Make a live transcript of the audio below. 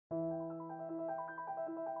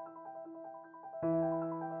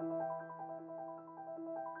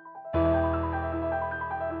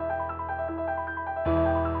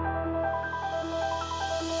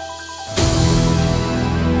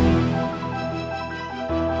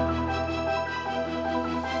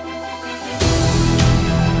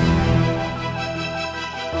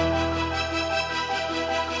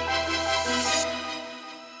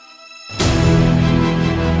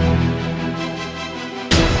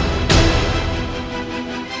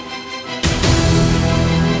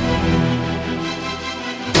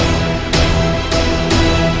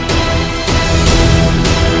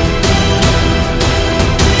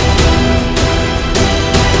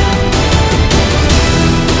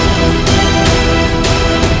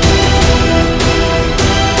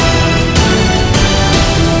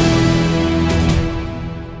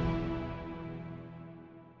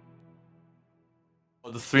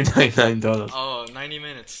$399. Oh, 90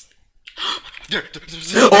 minutes.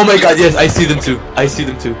 Oh my god, yes, I see them too. I see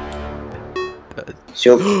them too.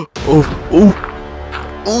 So,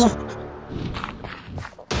 Oh.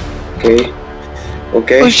 okay.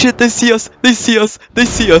 Okay. Oh shit, they see us.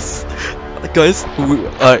 Guys,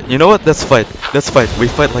 you know what? Let's fight. We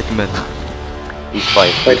fight like men. We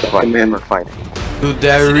fight like a man. We're fighting. Dude,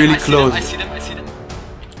 they're really close. I see them.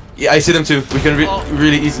 Yeah, I see them too. We can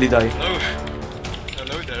really easily die. Hello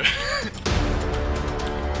there.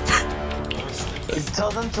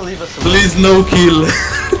 Tell them to leave us alone. Please, no kill.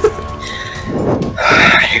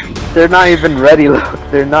 They're not even ready. Look,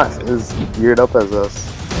 they're not as geared up as us.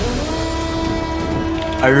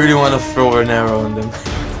 I really want to throw an arrow on them.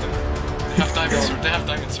 They have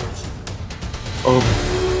diamond swords. Oh.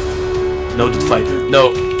 No, don't fight.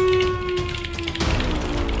 No.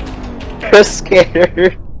 They're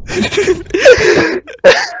scared.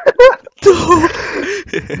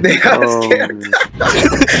 They are scared.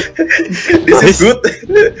 This is good.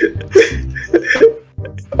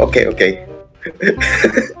 Okay.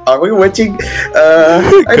 Are we watching?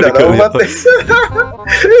 I don't know what this.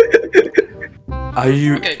 Are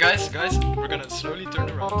you? Okay, guys, we're gonna slowly turn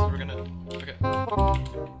around. Okay.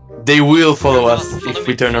 They will follow us if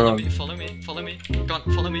we turn around. Follow me. Go on,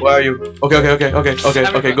 follow me. Where are you? Okay.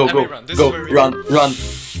 Go.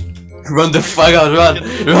 Run the fuck out,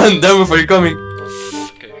 run, down before you're coming.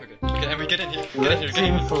 Okay, and we get in here. Get in.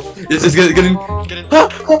 Yes, just get in. Get in. Go.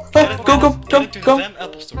 Get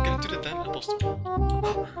into the damn Apple store.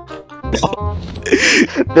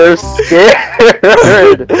 They're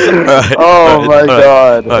scared. Oh my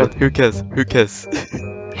god. Alright, who cares?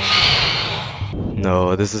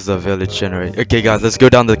 No, this is a village generator. Okay, guys, let's go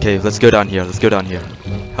down the cave. Let's go down here.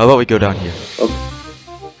 How about we go down here?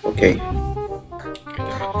 Okay.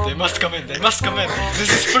 They must come in. This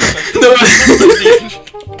is perfect.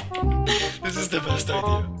 This is the best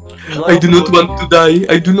idea. I do not want to die.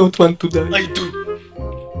 I do.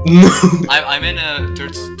 No. I'm in a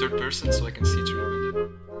third person, so I can see through the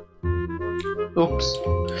window. Oops.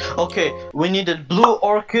 Okay, we need a blue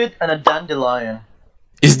orchid and a dandelion.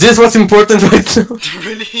 Is this what's important right now?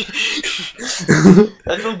 Really?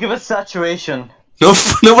 That will give us saturation. No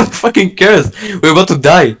one fucking cares. We're about to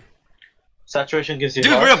die. Saturation gives you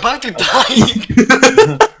Dude, health. we're about to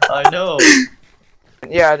die! I know.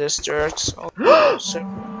 Yeah, this church. No,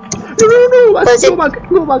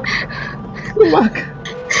 go back.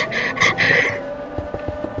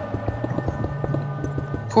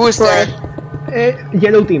 Who is that?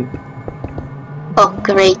 Yellow team. Oh,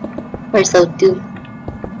 great. We're so doomed.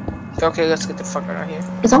 Okay, let's get the fuck out of here.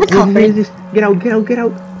 Is someone coming? Get out.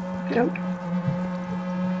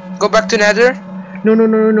 Go back to Nether. No,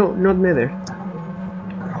 not Nether.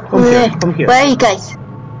 Come here. Where are you guys?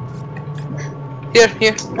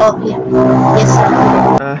 Here. Oh, here. Yes.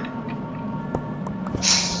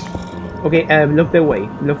 Okay, look the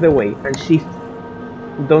way, and shift.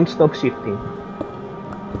 Don't stop shifting.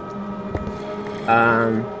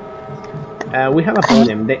 We have a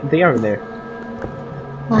problem. They are there.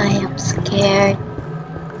 I am scared.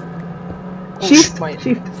 Shift.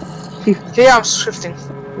 Yeah, I'm shifting.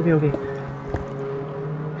 Okay.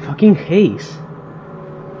 Fucking Haze.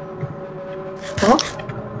 Oh?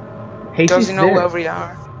 Haze Does is he know there. where we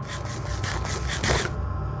are?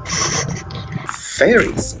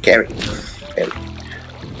 Very scary.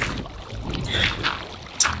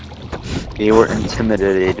 They were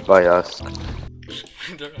intimidated by us.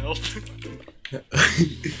 They're help.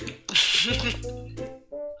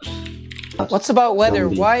 What's about weather?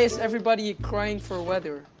 Why is everybody crying for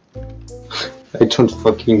weather? I don't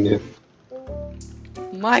fucking know.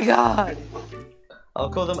 My god! I'll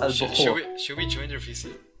call them Al-Bukhour. Should we join their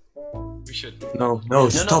VC? We should. No,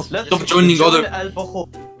 stop Let's joining join other. Al-Bukhour.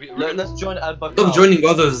 Let's join Al-Bacouls. Stop joining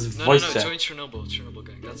others' voice chat. Join Chernobyl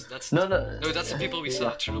gang. That's No, that's the people we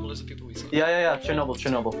saw. Chernobyl is the people we saw. Yeah,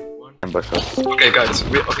 Chernobyl. Okay, guys.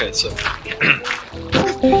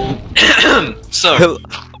 So.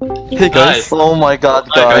 Hey guys. Oh my god,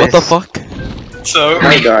 Hi, guys. What the fuck? So.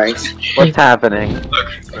 Hi guys. What's happening?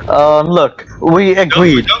 Look, we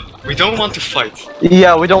agreed. We don't want to fight.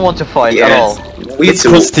 Yeah, we don't want to fight at all. We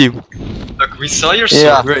too. Team. Look, we saw your sword.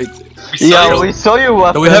 Yeah. Great. We saw your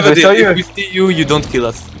weapon. So we have a deal. saw your... If we see you, you don't kill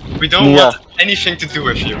us. We don't want anything to do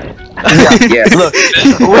with you. Yes. Look,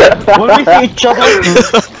 when we see each other...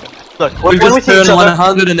 Look, We when we just see turn each other...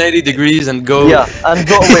 180 degrees and go. Yeah, and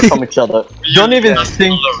go away from each other. Don't even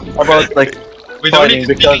think about, like, We don't fighting, need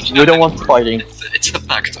to because we don't want fighting. It's a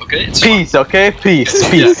pact, okay? It's Peace, okay? Peace.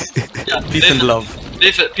 Yeah, Peace and love.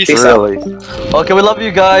 Peace Peace out. out. Okay, we love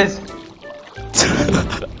you guys.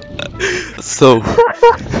 So.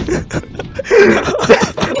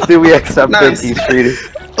 Do we accept Nice. that he's treated?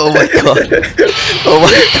 Oh my god. Oh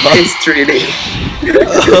my god. He's 3D.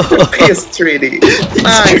 He's 3D.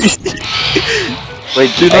 Nice.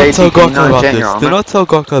 Wait, Do not hey, tell can you Gonka not about gen your this. Do armor? not tell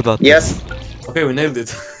Gonka about this. Yes. Okay, we nailed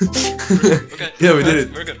it. Okay. Yeah, we did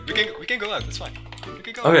it. We're good. We can go out. It's fine. We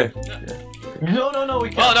can go Okay. out. Yeah. No, we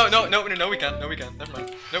Oh can't. no, we can't. No, we can't. Never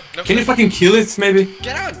mind. Nope. Can you fucking kill it, maybe?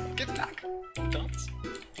 Get out! Get back! Don't.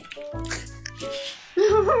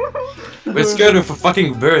 We're scared of a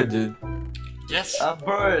fucking bird, dude. Yes. A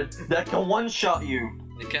bird that can one-shot you.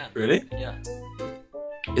 They can. Really? Yeah.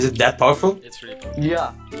 Is it that powerful? It's really powerful.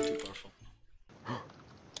 Yeah. Too powerful.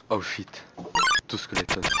 Oh shit. Two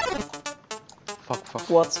skeletons. Fuck.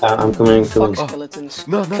 What? I'm coming to Fuck him. skeletons.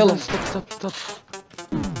 No, Kill him. stop.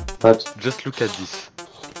 But Just look at this.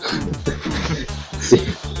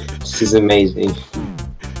 this is amazing.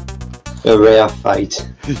 A rare fight.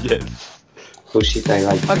 Yes. Oh shit, I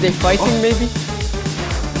like Are they fighting maybe?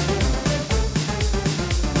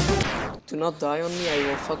 Do not die on me, I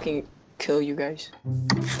will fucking kill you guys.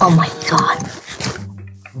 Oh my god.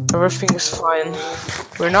 Everything is fine.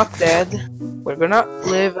 We're not dead. We're gonna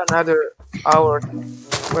live another hour.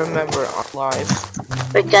 Remember, alive.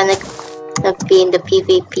 We're gonna be in the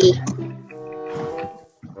PvP.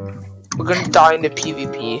 We're gonna die in the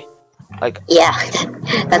PvP. Like, Yeah,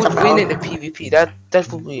 that's a would win in problem. the PvP. That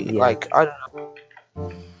will be like, I don't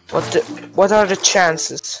know. What are the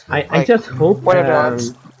chances? I Like, just hope what are the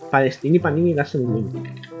odds? Panini doesn't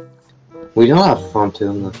win. We don't have fun to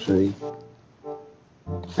them actually.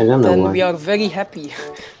 I don't know Then why. we are very happy.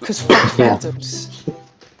 Because fuck Yeah. phantoms.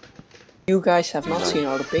 You guys have not seen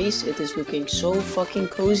our base, it is looking so fucking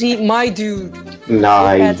cozy. My dude! Look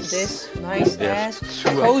at Nice. this. Nice Yeah, ass,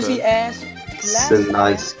 super cozy good. ass, It's glass a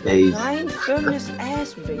nice cave. 9 furnace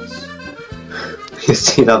ass base. You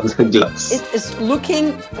see that the glass? It is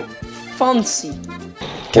looking fancy.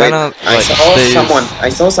 Wait, Kinda, I like, saw stays- someone. I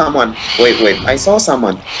saw someone. Wait, I saw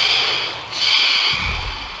someone.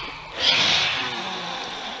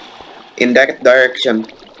 In that direction.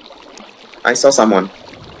 I saw someone.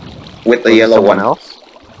 With the Was it yellow someone one. else?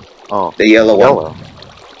 Oh, The yellow one. yellow.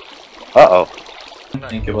 Uh-oh.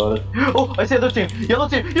 Think about it. Oh, I see the team. Yellow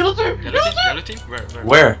team. Yellow team? Yellow team? Where?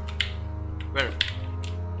 Where? Where?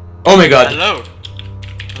 Oh my god. Hello?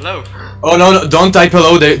 Hello? Oh no, don't type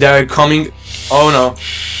hello, they are coming. Oh no.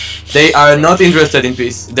 They are not interested in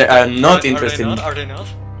peace. They are not interested. Are they not?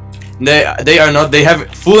 They are not. They have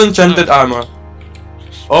full enchanted armor.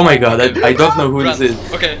 Oh my god, I don't know who Run. this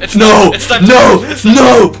is. Okay, it's No! time. It's time No! to it's time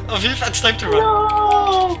No! To, Aviv, it's time to run.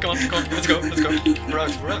 Come on, let's go. We're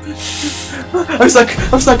out. I'm stuck.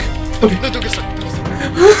 Okay. No, don't get stuck.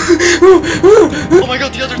 Oh my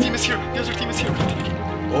god, the other team is here.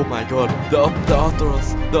 Oh my god. The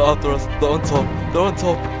Arthurus. The on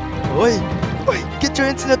top. Wait, get your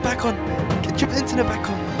internet back on.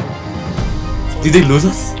 Did they lose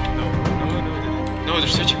us? No, they're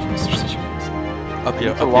searching for us. Up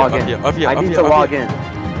here, To log in. I need to log in.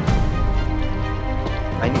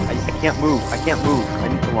 I can't move. I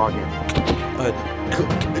need to log in.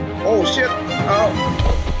 Oh shit! Oh!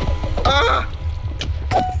 Ah!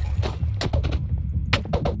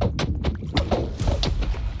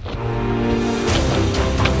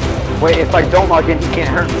 Wait, if I don't log in, he can't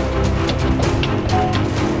hurt me.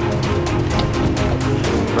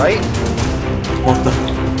 Right?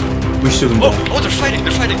 Monstahhh. We shouldn't. Oh, they're fighting. We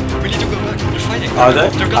need to go back. They're fighting. Are they?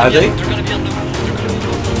 They're Are they? They're gonna be on the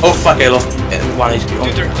Oh fuck! I lost 1 HP.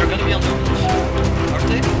 Dude, they're gonna be on the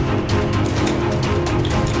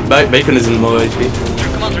Are they? Bacon is in low HP.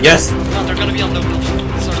 Come on, Yes. Come on, they're gonna be on low health.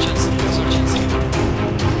 This is our chance.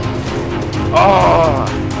 Oh!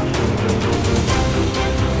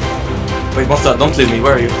 Wait, Monstahhh, don't leave me.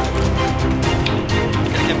 Where are you?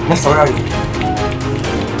 Monstahh, where are you?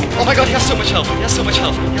 Oh my god, he has so much health.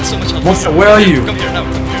 Monstahh, where are you? Come here now.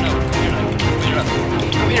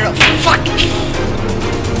 Fuck!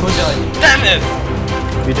 Who died? Damn it!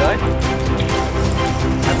 We died?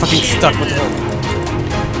 I'm fucking stuck. What the hell?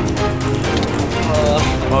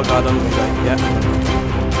 Oh god, I'm gonna die. Yeah.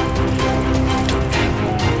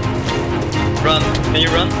 Run. Can you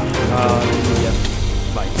run? Yeah.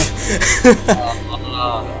 Bye.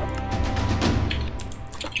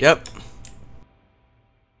 Yep.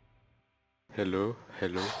 Hello.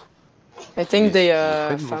 I think they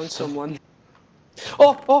found someone.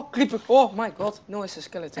 Oh, creeper! Oh my god! No, it's a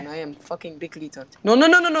skeleton. I am fucking big retard. No!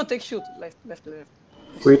 Take shield. Left.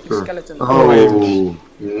 Creeper. Skeleton. Oh,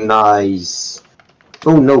 nice.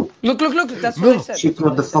 Oh no. Look! That's what I said. Shit,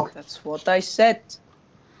 what the fuck? That's what I said.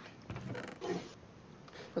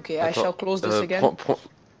 Okay, I shall close this again.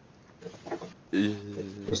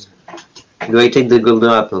 Do I take the golden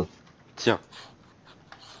apple? Tiens.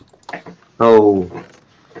 Oh.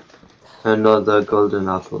 Another golden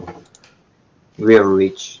apple. We are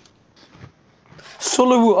rich.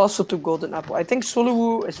 Solowu also took golden apple. I think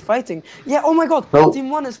Solowu is fighting. Yeah, oh my god! Oh. Team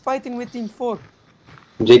 1 is fighting with Team 4.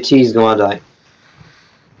 JT is gonna die.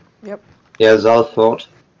 Yep. Yeah, Zalford.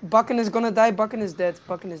 Bucken is gonna die, Bucken is dead,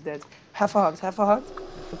 Bucken is dead. Have a heart, have a heart.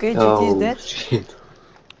 Okay, GT is Oh, dead. shit.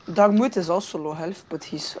 Darkmoot is also low health, but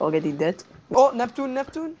he's already dead. Oh, Neptune,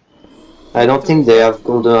 Neptune! I don't think they have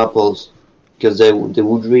golden apples. Because they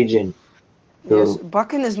would regen. So. Yes,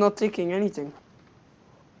 Bucken is not taking anything.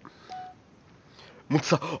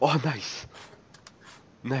 Monstahhh. Oh, nice.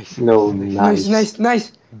 Nice. No, Nice, nice.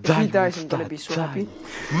 nice. If he Die, dies, I'm gonna Monstahhh, be so die. happy.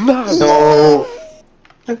 No!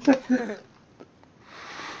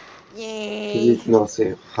 Yay! It's not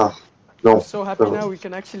safe. Ha. No. I'm so happy no. now we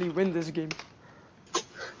can actually win this game.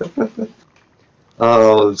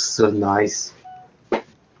 Oh, so nice.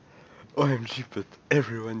 OMG, but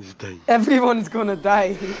everyone is dying. Everyone is gonna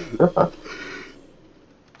die.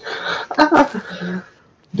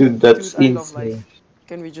 Dude, that's Dude, I love insane. life.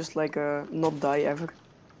 Can we just like not die ever?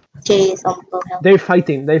 Jeez, I'm so help. They're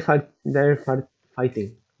fighting. They're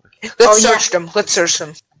fighting. Let's search them. Let's search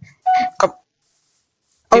them. Come.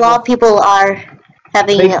 A lot of people are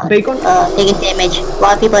having Bacon? taking damage. A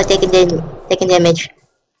lot of people are taking damage.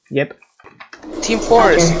 Yep. Team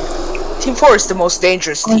 4 is Team 4 is the most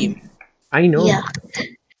dangerous team. I know. Yeah.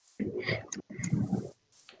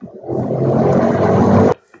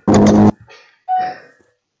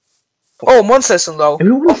 Oh, Monstahhh isn't low.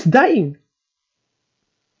 Everyone's dying.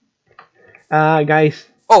 Guys.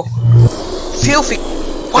 Oh, filthy.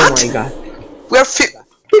 What? Oh my god.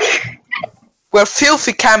 We're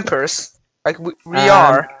filthy campers. Like we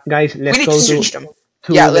are. Guys, We let's need go to search them.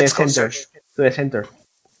 to Yeah, the let's go center. search. To the center.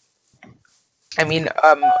 I mean,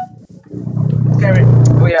 oh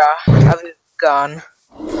yeah, I've gone.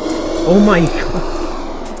 Oh my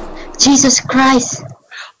god. Jesus Christ.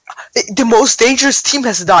 The most dangerous team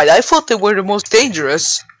has died. I thought they were the most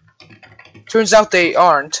dangerous. Turns out they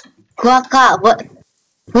aren't. Guaca,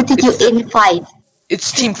 what did you invite?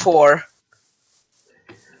 It's Team 4.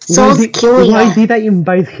 Soul's killing Why us. did I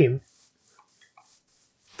invite him?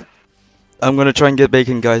 I'm gonna try and get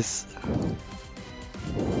bacon, guys.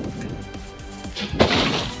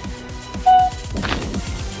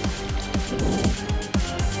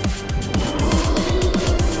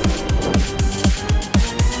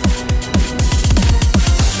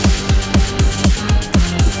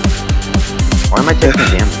 Why am I taking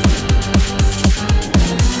damage?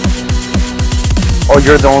 Oh,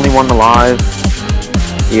 you're the only one alive?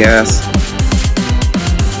 Yes.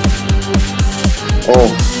 Oh,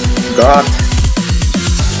 God.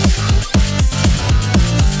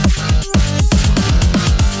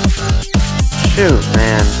 Shoot,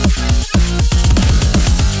 man.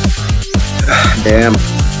 Damn.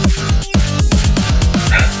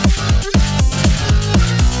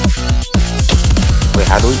 Wait,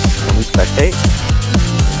 can we spectate?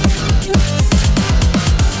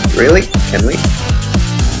 Really? Can we?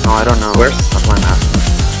 No, I don't know. Where's? That's why I'm asking.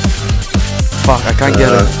 Fuck, I can't get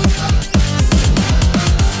it.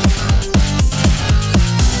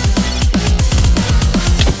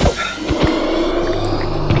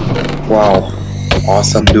 Wow.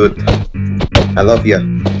 Awesome, dude. I love you.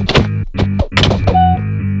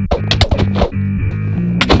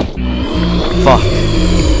 Fuck.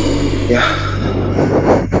 Yeah.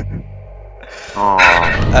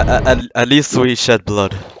 Aww. At least we shed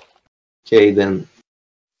blood. Okay, then.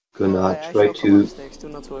 Gonna I try shall to. come upstairs, do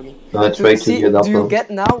not worry. Gonna try to See, get up do you on.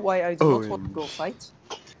 get now why I do Oh, not want to go fight?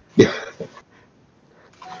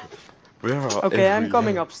 Where are Okay, I'm everyone?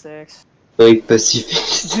 coming upstairs. Very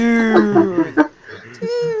pacifist. Dude!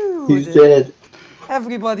 He's Dude! dead.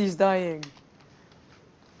 Everybody's dying.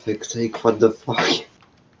 Fuck's sake, what the fuck?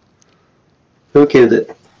 Who killed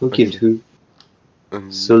it? Who killed who?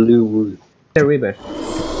 Solu. The river.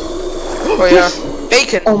 Oh yeah,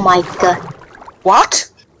 bacon. Oh my god. What?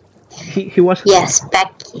 He was. Yes,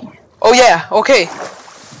 back here. Oh yeah, okay.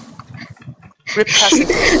 Rip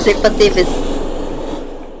pacifist. Rip pacifist.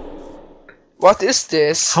 What is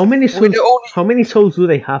this? How many We're souls? the only How many souls do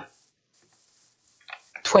they have?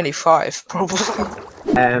 25 probably.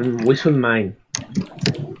 We should mine.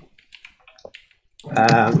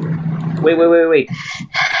 Wait.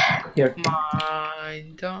 Here.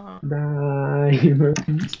 Mine down.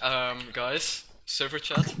 Guys, server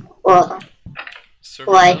chat. Well,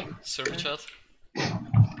 Server why? chat. Server chat.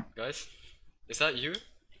 Guys, is that you?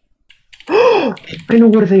 I know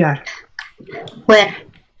where they are. Where?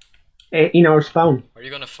 In our spawn. Are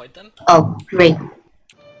you gonna fight them? Oh, great.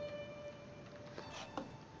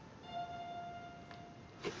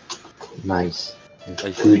 Nice.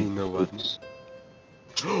 I see no one.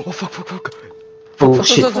 Oh fuck, fuck, fuck. Oh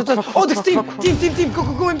shit. Oh, there's team!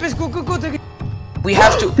 Go in place, go! We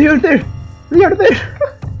have to. They are there! They are there!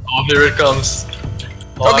 Oh, here it comes.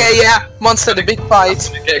 Oh, Okay, yeah, Monstahhh, the big fight.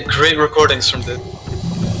 We get great recordings from this.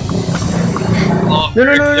 Oh, No,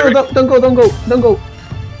 don't go!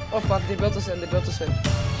 Oh fuck, they built us in.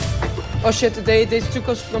 Oh shit, they took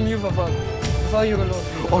us from you, Vaval. Vaval, you're alone.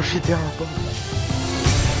 Oh shit, they are above.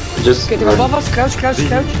 Just Okay, they're above us, crouch.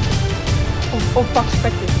 Oh fuck,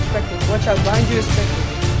 spectate. Watch out, behind you is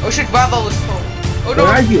spectate. Oh shit, Vaval is home. Oh no!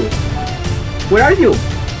 Where are you? Where are you?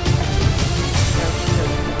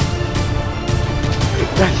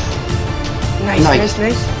 Nice.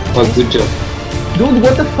 Oh, good job. Dude,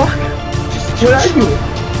 what the fuck? Where are you?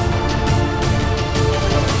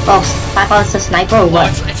 Oh, Papa's a sniper or Oh, what?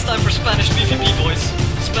 it's time for Spanish PvP, boys.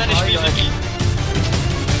 Spanish PvP.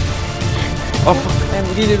 Oh fuck. I'm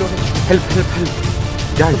really low. Help.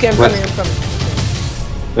 Guys. Okay, I'm What?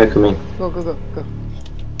 coming. Welcome. Go.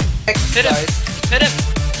 Hit him!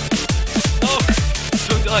 No!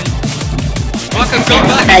 Don't die! Waka, go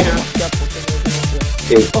back!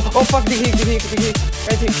 Okay. Oh fuck, the heat.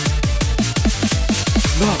 Right here.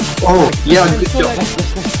 Oh, yeah, good so job.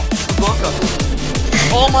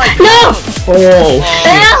 Oh my No! god! Oh,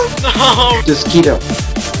 Help! No! Just keep up.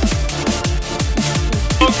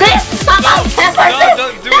 Papa, help No, us!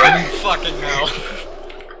 don't do it! Fucking hell.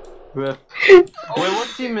 Wait, what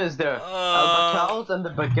team is there? AVIV and the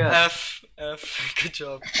Baguette. F. Good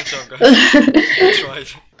job, guys. Good tried.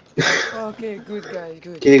 Okay, good guy,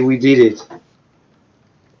 good. Okay, we did it. Okay,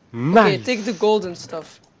 Nice. take the golden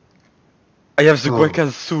stuff. I have the Oh.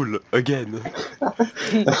 Guacal's soul again.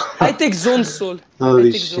 I take Zone's soul.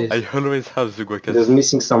 Holy take shit. I always have the Guacal's There's soul.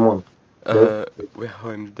 missing someone. Where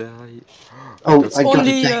am I? Oh, It's I got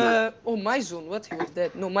only it. oh, my zone. What? He was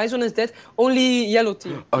dead. No, my zone is dead. Only yellow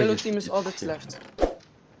team. Oh, Yellow yes, team is all that's yes. left.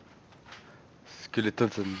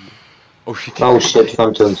 Skeletons and... Oh shit. Oh shit,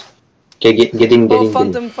 phantoms. Okay, get in. Oh,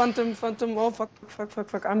 phantom. Oh,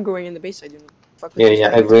 fuck. I'm going in the base. I do not. Fuck with Yeah, this yeah,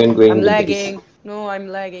 fight. everyone going I'm in the lagging. base. No, I'm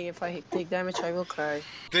lagging. If I take damage, I will cry.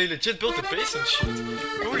 They legit built a base and shit.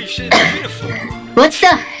 Holy shit, it's beautiful. What the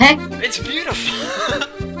heck? It's beautiful.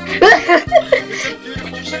 It's a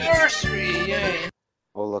beautiful It's shit. a nursery, yay.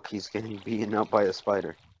 Oh look, he's getting beaten up by a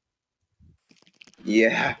spider.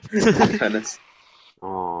 Yeah. Honest.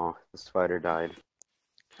 Oh, the spider died.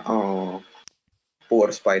 Oh.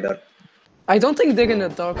 Poor spider. I don't think they're in a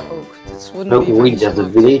dark oak. This wouldn't No, be wait, very there's a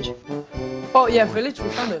smart. village? Oh yeah, village. We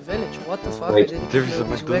found a village. What the fuck? Wait, I didn't there is know a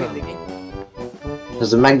this were in McDonald's. the game.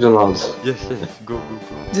 There's a McDonald's. Yes, go.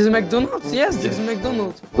 There's a McDonald's. Yes, there's a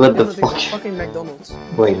McDonald's. What the Yeah, there's a fuck? fucking McDonald's.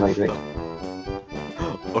 Wait.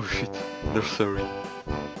 Oh shit. No, sorry.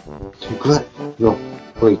 What? No.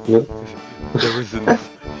 Wait, no. There is a...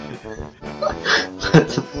 What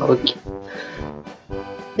the fuck?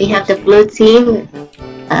 We have the blue team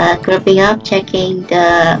grouping up, checking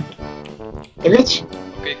the village.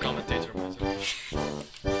 Okay, commentator.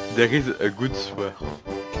 There is a good swear.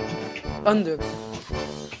 Under.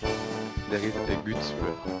 There is a good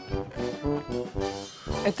swear.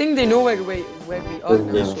 I think they know where we are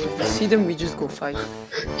now, Yeah. so if we see them, we just go fight.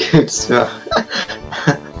 Good swear.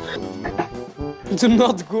 Do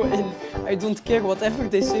not go in. I don't care whatever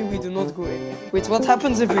they say, we do not go in. Wait, what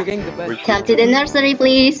happens if we ring the bell? Come to the nursery,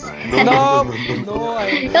 please. No,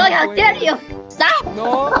 I No, how dare you! Stop!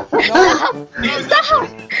 No, Stop!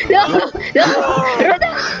 No!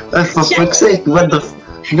 For fuck's sake, what the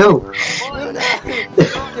f... No!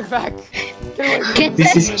 get back. Get away. Get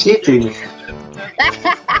This is cheating!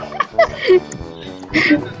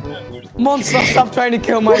 Monstahhh, stop trying to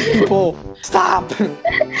kill my people. Stop.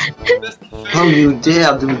 How you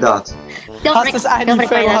dare do that? Don't Hast break das my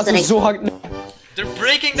Fail hast du nursery. so hard. They're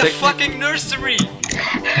breaking the fucking nursery!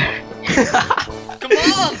 Come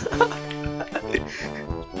on!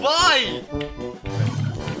 Why?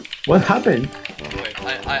 what happened? Wait,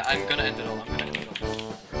 I'm gonna end it all.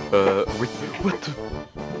 Wait, what the...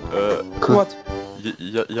 What?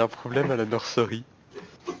 Y'a un problème à la nursery.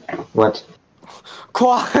 What?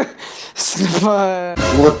 Quoi? C'est pas...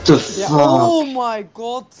 What the Yeah. fuck? Oh my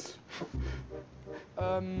god.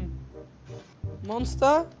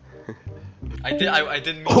 Monstahh? I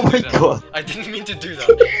didn't mean Oh to my do that. god. I didn't mean to do that.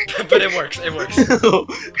 But it works,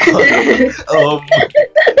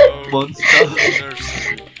 Monstahhh.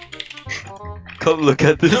 Nursery. Come look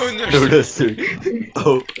at this. No nursery.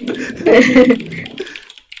 Oh.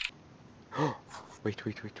 Wait.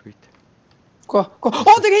 Go, go.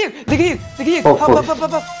 Oh, they're here! They're here! They're here! Oh, Hop, fuck. hop, hop,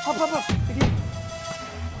 hop, hop, hop, hop. They're here.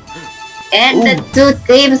 And the two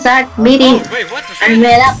teams are meeting. Oh, wait, what the Are fuck?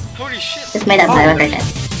 made up. Holy shit. It's made up by one person.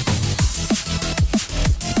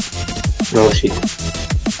 No shit.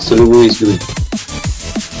 Sulubu is good.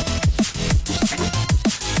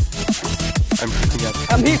 I'm freaking out.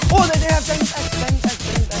 I'm here. Oh, they have diamond axe.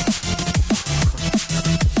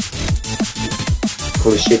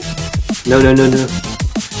 Oh shit. No. I'm here.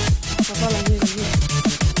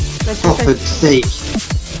 For fuck's sake.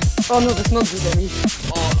 Oh no, that's not good, Emmy.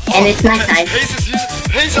 And it's night time. Hayes is here.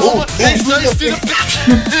 Hayes dies to the pit.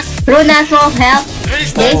 Runa's won't help.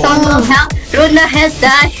 Hayes Jason won't help. Runa has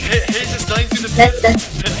died. Hayes is dying to the That's pit.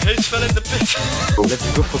 the... Hayes fell in the pit. Let's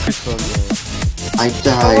go focus on. I Oh,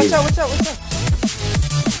 died. watch out.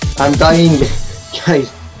 I'm dying. Guys,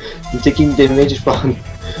 I'm taking damage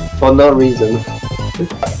for no reason.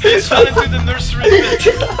 Hayes fell into the nursery pit.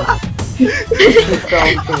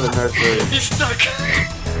 Down to the nursery. He's stuck.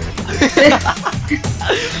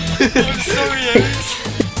 I'm sorry, Hayes.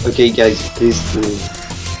 Okay guys, please.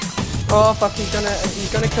 Oh fuck, he's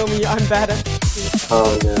gonna kill me. I'm bad at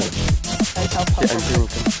Oh no. Guys, help. I'm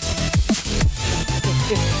broken.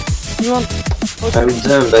 You want? I'm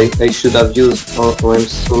dumb. I should have used OM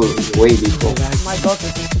soul way before. Oh my god,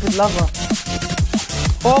 this is stupid lava.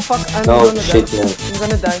 Oh fuck, I'm Oh gonna shit, die. no. I'm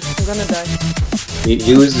gonna die.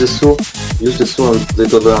 Use the soul. Use the soul on the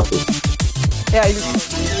golden apple. Yeah, I use it.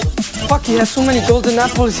 Fuck, he has so many golden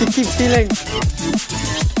apples, he keeps stealing.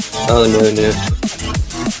 Oh no.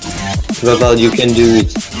 Babal, you can do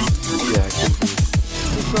it. Yeah, I can do it.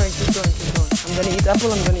 Keep going. I'm gonna eat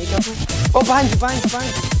apple. Oh, behind you.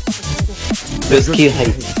 Just kill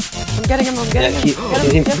him. I'm getting him. Yeah, kill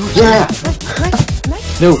him. Yes. Yeah.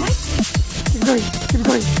 Nice. No. Keep going.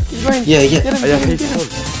 Yeah. Get him.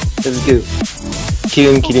 Let's go.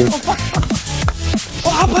 Kill him. Oh, fuck.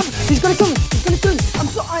 Oh, up. He's gonna kill me.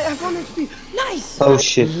 I have 1 HP. Nice. Oh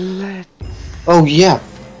shit. Oh yeah.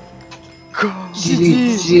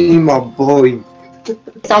 GG, my boy.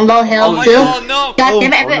 Some low health Oh my too. god, no. God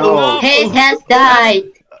damn it, no. Hayes has died.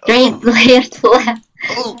 3 players left.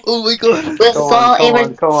 Oh my god. We're so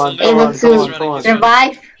able to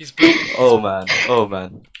survive. He's back. Oh man.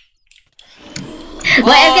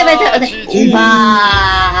 But GG.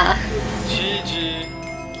 Wow. GG.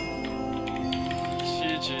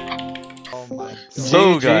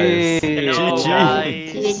 So guys.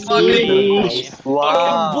 GG.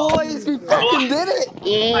 Wow. Boys, we fucking did it.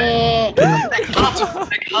 Yeah. Dude.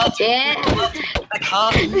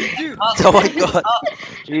 Oh my god.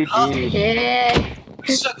 Yeah.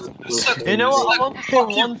 You know what? I want to say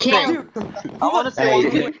one thing. I want to say one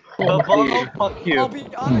thing. Fuck you. I'll be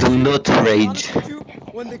honest. Do not rage.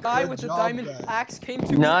 When the guy with the diamond axe came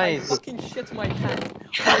to Nice. me, I fucking shit my pants.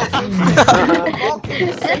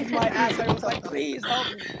 Saved my ass. I was like, please help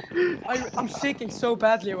me. I'm shaking so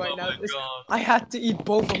badly right now. I had to eat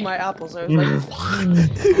both of my apples. I was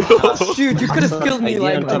like, dude, you could have killed me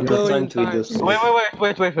like a billion times. Wait.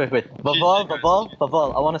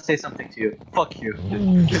 Baval, I want to say something to you. Fuck you.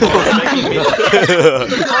 Begging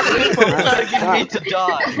me to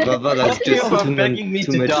die. Baba, that's Fuck you just for begging me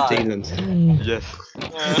too to much die. talent. Yes.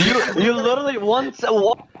 You literally once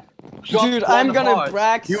Dude, I'm gonna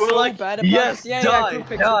brag You were so like, bad about yes, this. Yeah, die, group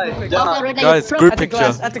picture, die, group picture. die. Guys, group At the picture.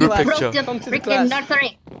 glass, at the Group glass. picture. Come to the Freaking class.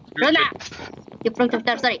 nursery. Runa. You broke the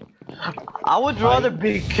nursery. I would rather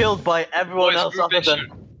be killed by everyone else other than.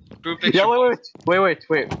 Group picture. Yeah, wait.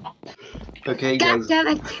 Okay, God guys. damn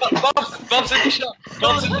it. Bumps in the shot.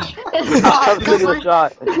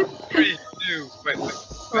 Shot. 3, 2, wait.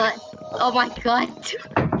 What? Oh my god.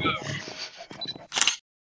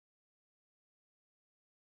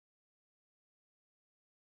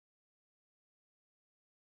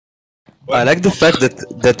 I like the fact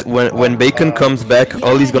that when Bacon comes back,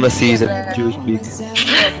 all he's gonna see is a Jewish pig.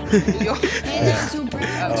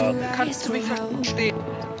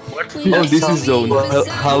 Oh, this is zone.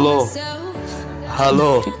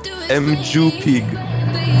 Hello, MJ pig.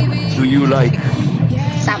 Do you like?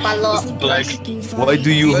 Sapalo. Why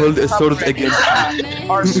do you hold a sword against me?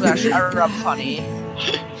 r/Arab funny.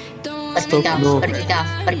 Pergi kau. No.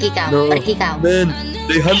 Pergi kau. Man,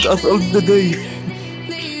 they hunt us all the day.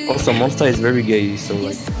 Also, Monstahhh is very gay, so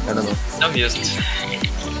like, I don't know. No, he isn't.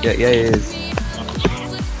 Yeah, he is.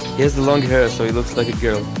 He has the long hair, so he looks like a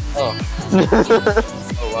girl. Oh.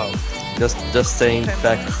 Oh wow. Just saying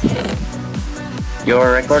facts.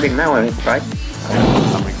 You're recording now, right?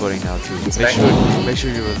 I'm recording now too. Make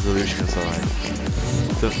sure your resolution is alright.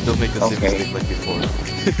 Don't make the same Okay. mistake like before.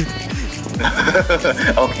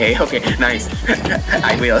 Okay, nice.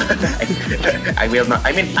 I will. I will not.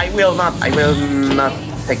 I mean, I will not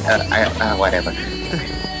take. Whatever.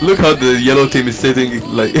 Look how the yellow team is sitting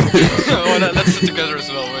like. Oh, let's sit together as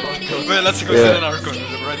well. Wait, let's go sit in our corner.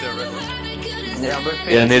 Right there.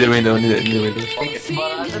 Yeah, near the window.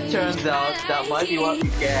 But as it turns out, that might be what we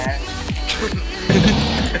get.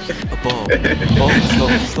 Bob,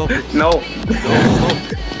 stop it. No.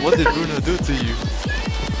 What did Runa do to you?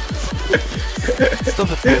 Stop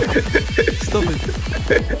it. Stop it.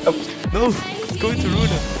 No, it's going to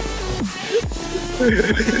Runa.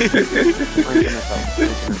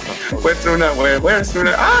 Where's Runa? Where's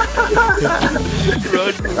Runa? Ah!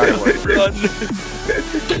 Run.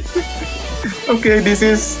 Okay, this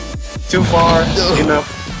is too far. Enough.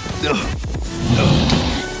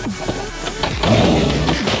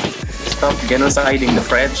 Stop genociding the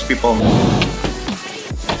French people.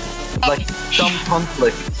 Like some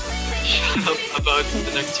conflict. Shut up about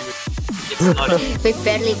the next year. It's not. We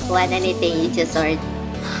barely plan anything, you just are.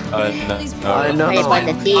 No. I know. You're in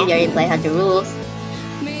the team, you're in play the rules.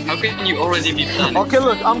 How can you already be planning? Okay,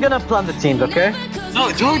 look, I'm gonna plan the teams, okay?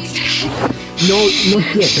 No, don't! No,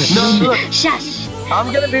 No, look, Shush!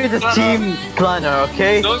 I'm gonna be the team planner,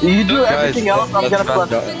 okay? You do everything else, I'm gonna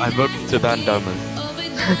plan. I'm working to ban Diamond.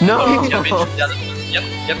 No!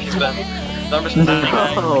 Yep, he's banned. Numbers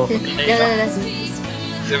No.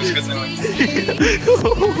 It was good anyway.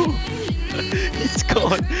 He's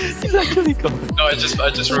gone. He's actually gone. No, I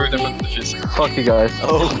just ruined him with the fuse. Fuck you guys.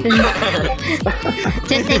 Oh.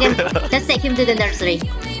 Just take him to the nursery.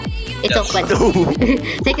 It's Yes. open.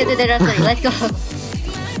 Take him to the nursery, let's go.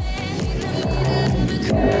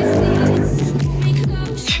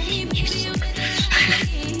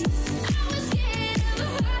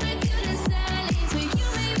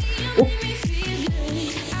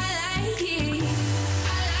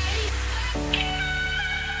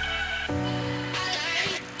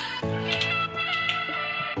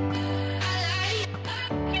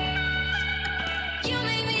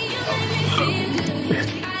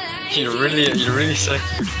 You really suck.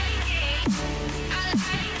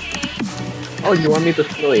 Oh, you want me to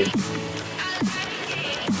slow it?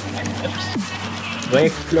 Do I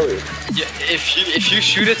explode it? Yeah, if you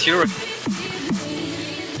shoot it, you're.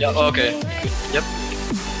 Yeah. Okay. Yep.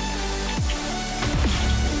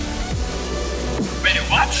 Wait,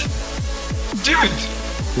 what? Dude!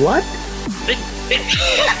 What?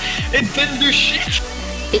 It didn't do shit!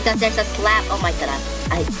 Because there's a slap. Oh my god.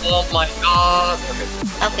 Oh my god. Okay.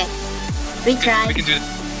 Okay. Retry. We can do it.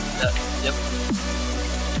 Yeah, yep.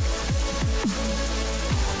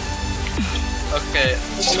 Okay.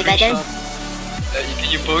 Any better? Can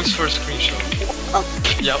you pose for a screenshot? Oh.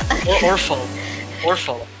 Yeah. Or follow. Or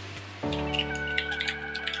follow.